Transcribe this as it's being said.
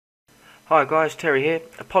Hi guys, Terry here.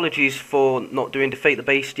 Apologies for not doing Defeat the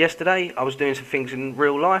Beast yesterday. I was doing some things in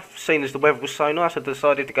real life. Seeing as the weather was so nice, I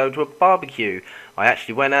decided to go to a barbecue. I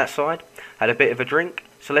actually went outside, had a bit of a drink.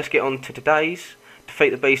 So let's get on to today's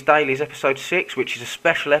Defeat the Beast Dailies episode 6, which is a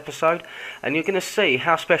special episode. And you're going to see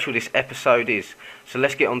how special this episode is. So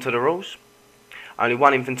let's get on to the rules. Only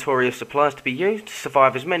one inventory of supplies to be used to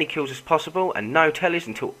survive as many kills as possible, and no tellies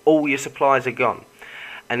until all your supplies are gone.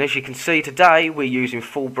 And as you can see today, we're using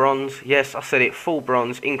full bronze. Yes, I said it, full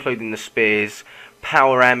bronze, including the spears,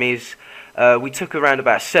 power ammies. We took around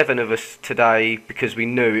about 7 of us today because we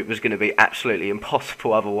knew it was going to be absolutely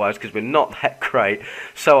impossible otherwise because we're not that great.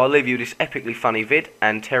 So I'll leave you this epically funny vid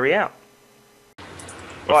and Terry out.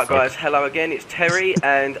 Right guys, hello again, it's Terry,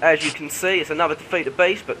 and as you can see, it's another Defeat the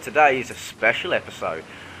Beast, but today is a special episode.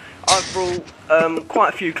 I've brought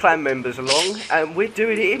quite a few clan members along, and we're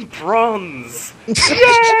doing it in bronze!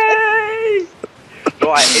 Yay!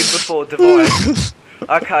 Right, in before device.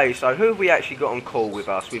 Okay, so who have we actually got on call with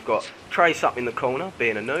us? We've got Trace up in the corner,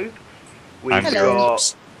 being a noob. We've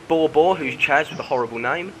got Borbor, who's Chaz with a horrible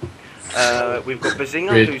name. We've got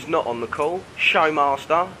Bazinga, who's not on the call.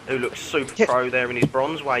 Showmaster, who looks super pro there in his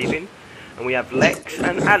bronze, waving. And we have Lex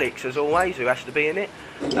and Alex, as always, who has to be in it.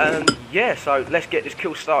 Yeah, so let's get this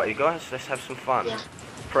kill started, guys. Let's have some fun.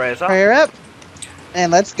 Prayers up. Prayer up.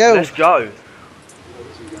 And let's go. Let's go.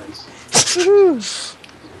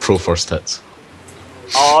 Pro first hits.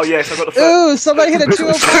 Oh, yes, I got the first. Ooh, somebody hit a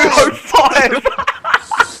 205.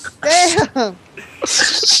 205! Damn.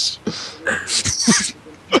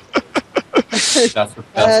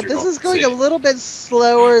 This is going a little bit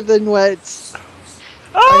slower than what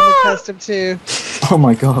I'm accustomed to. Oh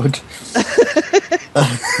my god.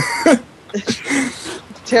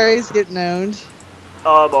 Terry's getting owned.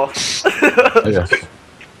 Oh, I'm off.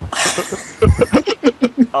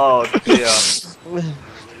 Oh, dear.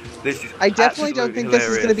 This is I definitely don't think hilarious.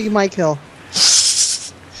 this is going to be my kill.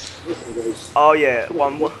 Oh, yeah,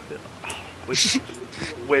 one more.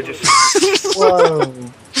 We're just... Whoa.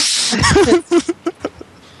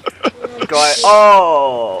 Guy,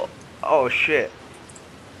 oh! Oh, shit.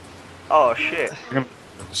 Oh, shit.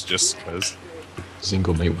 It's just because.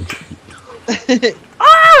 Single mate would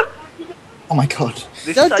Ah! Oh my god.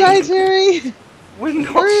 Don't die, Terry! We're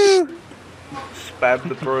not... Brew. Spam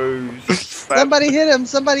the bruise. Spam... Somebody hit him.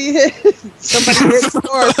 Somebody hit. Somebody hit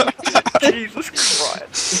Corp. Jesus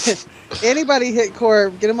Christ. Anybody hit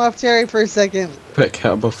Corp. Get him off Terry for a second. Pick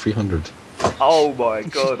hit above 300. Oh my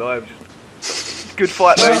god, I'm just... Good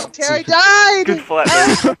fight, mate. Terry died! Good fight,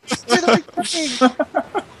 mate.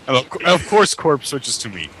 Of course, Corp switches to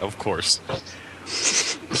me. Of course.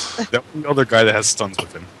 The only other guy that has stuns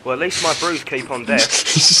with him. Well, at least my bruise keep on death.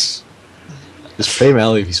 Just play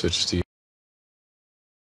melee if he switches to you.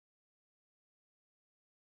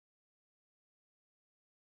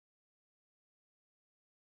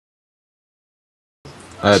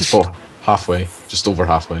 It's about halfway, just over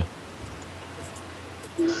halfway.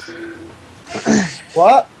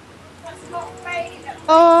 What?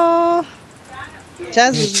 Oh,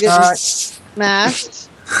 Chaz is getting smashed.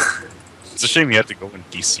 It's a shame you had to go in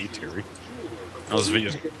DC, Terry. That was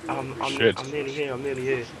video. I'm nearly here, I'm nearly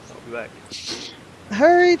here. I'll be back.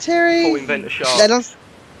 Hurry, Terry! Full invent a shark. I don't...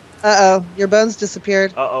 Uh-oh, your bones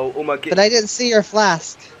disappeared. Uh-oh, all my But I didn't see your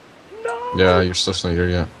flask. No! Yeah, your stuff's not here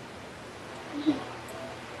yet.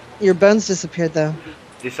 Your bones disappeared, though.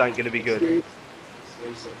 This ain't gonna be good.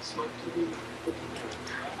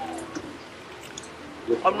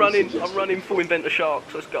 I'm running full invent a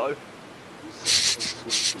sharks, let's go.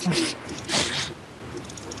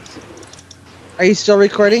 Are you still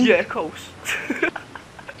recording? Yeah, of course.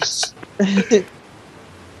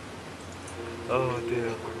 Oh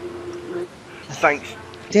dear. Thanks.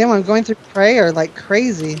 Damn, I'm going through prayer like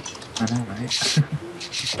crazy. I know, right?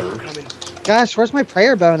 I'm coming. Gosh, where's my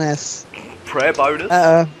prayer bonus? Prayer bonus?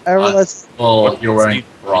 Let's... Well, you're wearing You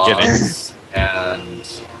bronze, and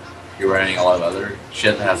you're wearing a lot of other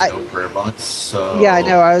shit that has no prayer bonus, so... Yeah, I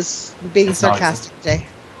know, I was being It's not sarcastic today.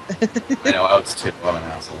 I know, I was too, I'm an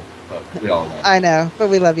asshole, but we all know. I know, but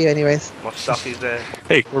we love you anyways. My stuff is there.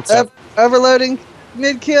 Hey, Corp's Overloading,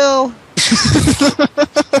 mid-kill. You're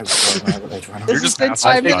This has just been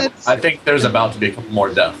asshole. 5 minutes. I think there's about to be a couple more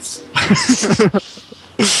deaths.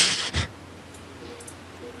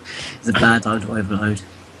 It's a bad time to overload.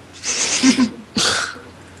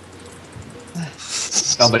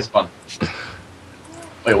 Sounds like fun.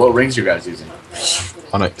 Wait, what rings are you guys using?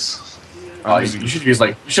 Onyx. Oh, you should use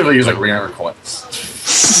like ringer coins.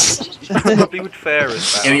 Probably would fare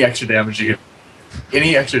as that. Any extra damage you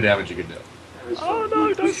can do. Oh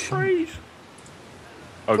no, don't freeze.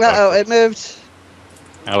 Oh, Uh-oh, it moved.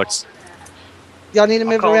 Alex. Y'all need to I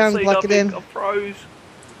move can't around, see block it nothing. in. I froze.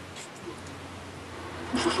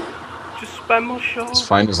 Just spam my It's shot.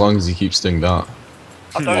 fine as long as he keeps doing that.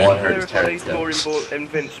 I All I don't heard care is if I need Terry's more dead.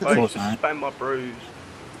 invent space. Course Just not. spam my bruise.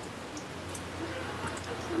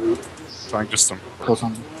 Fine, just some. Pause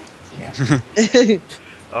on. Yeah.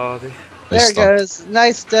 Oh, this. There Nice it stop. goes.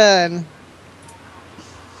 Nice done.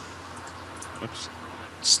 Oops.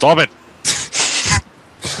 Stop it!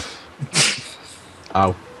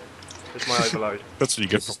 Ow. That's my overload. That's what you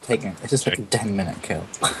get It's for just like a 10-minute kill.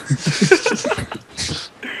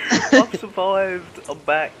 I've survived. I'm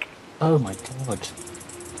back. Oh my god.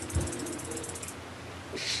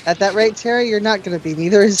 At that rate, Terry, you're not going to be.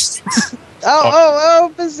 Neither is.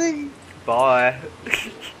 Oh,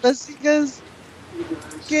 Bazinga's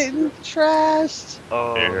getting trashed.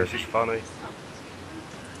 Oh, There. this is funny.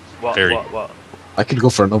 What? Terry. What? I could go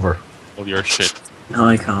for another. all your shit. No,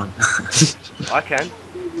 I can't. I can.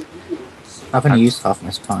 I've only used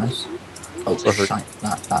toughness twice. Oh, Sorry. shite.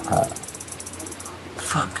 That hurt.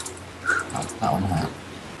 Fuck. That one hurt.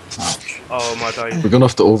 Ouch. Oh my days. We're gonna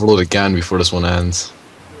have to overload again before this one ends.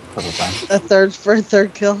 Probably. For a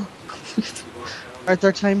third kill. Or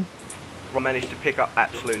third time. I managed to pick up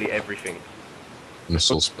absolutely everything. And a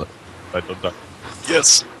soul split. I did that.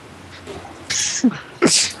 Yes!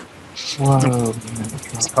 Whoa.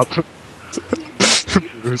 Stop.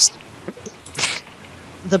 Bruce.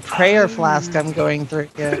 The prayer flask I'm going through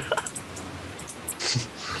here.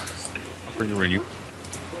 Bring you.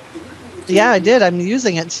 Yeah, I did. I'm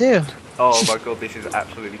using it too. Oh my god, this is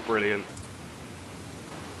absolutely brilliant.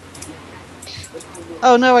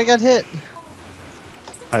 Oh no, I got hit.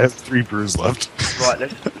 I have 3 brews left. Right,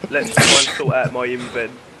 let's try and sort out my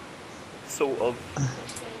invent. Sort of.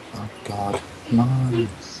 Oh god. No.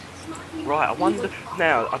 Right, I wonder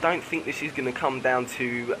now. I don't think this is going to come down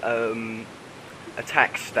to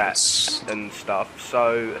attack stats and stuff.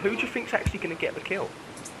 So, who do you think's actually going to get the kill?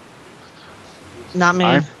 Not me.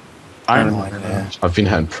 I'm No idea. I've been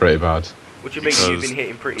hitting pretty bad. What do you mean you've been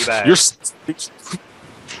hitting pretty bad? You're.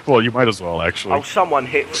 Well, you might as well, Oh, actually. someone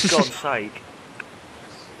hit, for God's sake.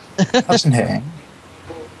 I wasn't hitting.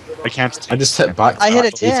 I can't. I just hit back. I hit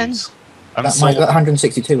a 10. 10. I'm That, so. that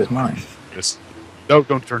 162 was mine. Yes. No,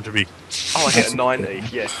 don't turn to me. Oh, I hit a 90.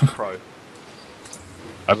 Yes, pro.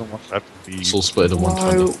 I don't want that to be. Soul split in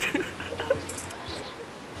 120.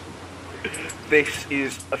 This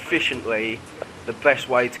is efficiently the best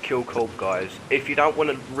way to kill corp, guys. If you don't want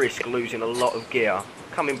to risk losing a lot of gear,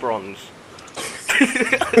 come in bronze.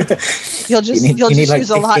 You'll just You need like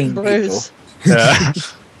use a lot in 15 bruise. Yeah.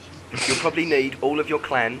 You'll probably need all of your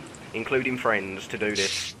clan, including friends, to do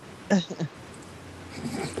this.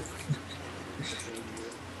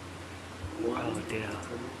 Oh dear.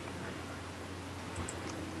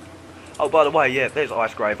 Oh, by the way, yeah, there's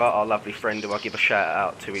Icegraver, our lovely friend who I give a shout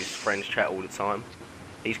out to his friends chat all the time.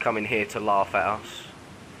 He's coming here to laugh at us.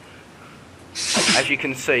 As you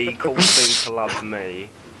can see, Cool seems to love me.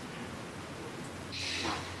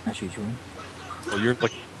 As usual. Well, you're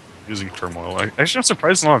like using turmoil. Actually, I'm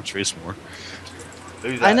surprised I don't have trace more.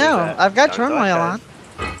 Who's that? I know. Who's that? I've got Don't turmoil die, on.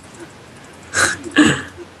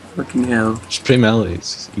 Fucking hell. Just play melee,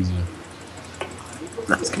 it's easier.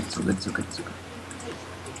 That's good, so good, so good, so good.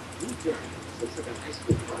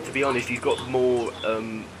 To be honest, he's got more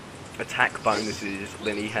attack bonuses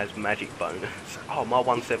than he has magic bonus. Oh, my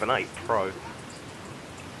 178 pro.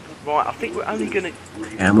 Right, I think we're only gonna.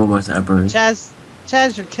 Yeah, I'm almost at a bruise.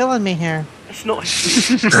 Chaz, you're killing me here. It's not. And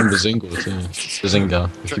Bazinga too. Bazinga.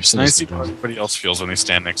 We keep It's saying nice to this see how wrong. everybody else feels when they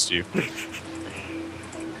stand next to you.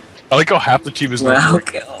 I like how half the team is Wow, not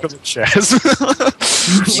okay. because of Chaz. What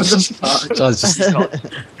the fuck? Just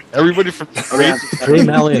Everybody from play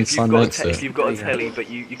melee and If stand next to if it. you've got a telly, but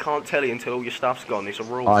you can't telly until all your stuff's gone. It's a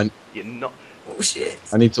rule. You're not. Oh shit.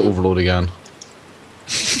 I need to overload again.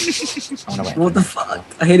 I wanna wait. What the fuck?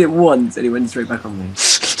 I hit it once and it went straight back on me.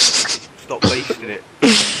 Stop beasting it.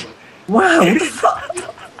 Wow, what the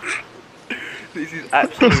fuck? This is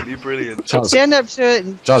absolutely brilliant. Chaz, Stand up to it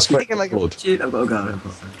and Chaz, quick, take it like a... overload. Shit, I've got to go. I've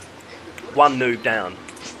got to go. One noob down.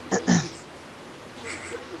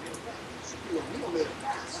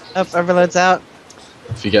 Oh, overload's out.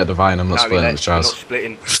 If you get a divine, I'm not No, splitting with we're not Chaz.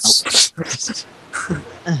 splitting.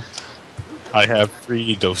 I have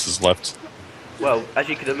 3 doses left. Well, as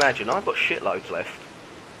you can imagine, I've got shitloads left.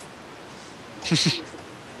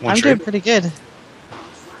 One I'm trade. doing pretty good.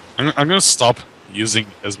 I'm gonna stop using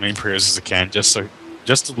as many prayers as I can, just to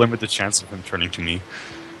limit the chance of him turning to me.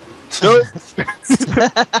 No.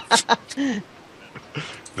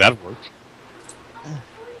 That worked.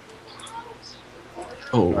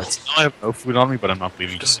 Oh, Still, I have no food on me, but I'm not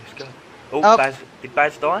bleeding. Just Let's go. Oh, Oh. Baz, did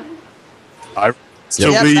Baz die? I So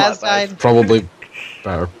Yep, we Chaz died. Probably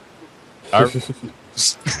better. are.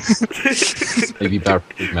 Maybe better.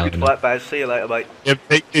 Melon. Right, Baz, see you later, mate. Yeah,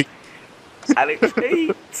 take. Alex,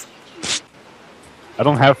 eat! I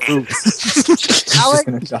don't have food. Alex,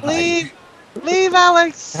 gonna die. leave! Leave,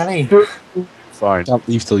 Alex! Hey. Fine. Can't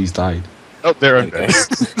leave till he's died. Oh, there There I'm we go.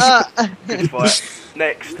 dead. Good fight.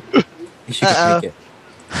 Next. You should Uh-oh. make it.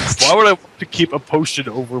 Why would I want to keep a potion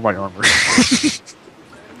over my armor?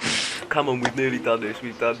 Come on, we've nearly done this.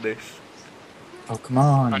 We've done this. Oh, come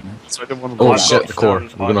on. So I don't want to. Oh I've shit, got the core.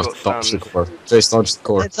 stuns, We're I've gonna got dodge the stuns. core. Jace, dodge the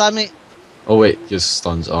core. It's on me. Oh wait, he has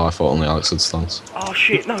stuns. Oh, I thought only Alex had stuns. Oh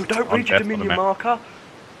shit, no, don't I'm read your deaf on the Dominion map. marker.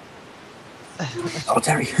 Oh,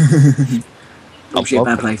 Terry. Oh shit,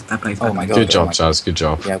 bad place, bad place. Oh Bad my place. god. Good job, oh my- Chaz. Good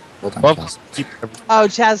job. Yeah, well done, Well, Chaz. keep Oh,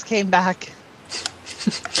 Chaz came back.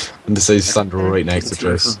 And this is standing right next to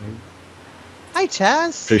Jace. Hi,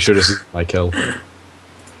 Chaz. Pretty sure this is my kill.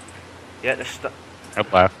 Yeah, I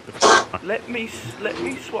laugh. let me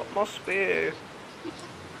swap my spear.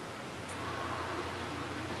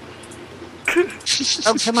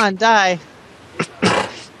 Oh, come on, die.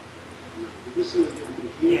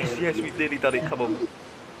 Yes, we've nearly done it. Come on,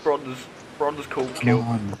 bronze cool Come kill.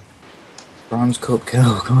 on. Bronze Cope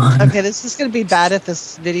kill, come on. Okay, this is gonna be bad if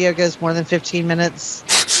this video goes more than 15 minutes.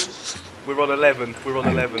 We're on 11. We're on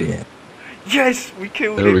Oh, 11. dear. Yes, we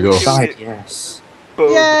killed There it. we go. Killed Died, it. yes.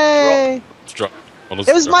 Boom. Yay! Drop.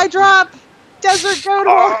 It was my drop! Desert Goat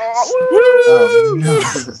Oh, no.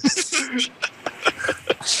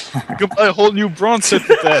 You can buy a whole new bronze set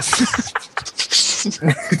with that.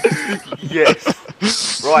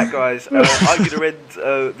 Yes. Right, guys. I'm gonna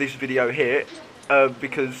end this video here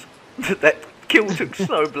because that kill took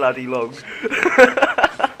so bloody long.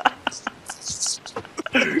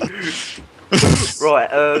 Right,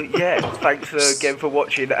 yeah, thanks again for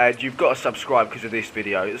watching, and you've got to subscribe because of this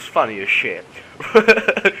video. It's funny as shit.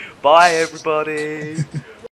 Bye, everybody.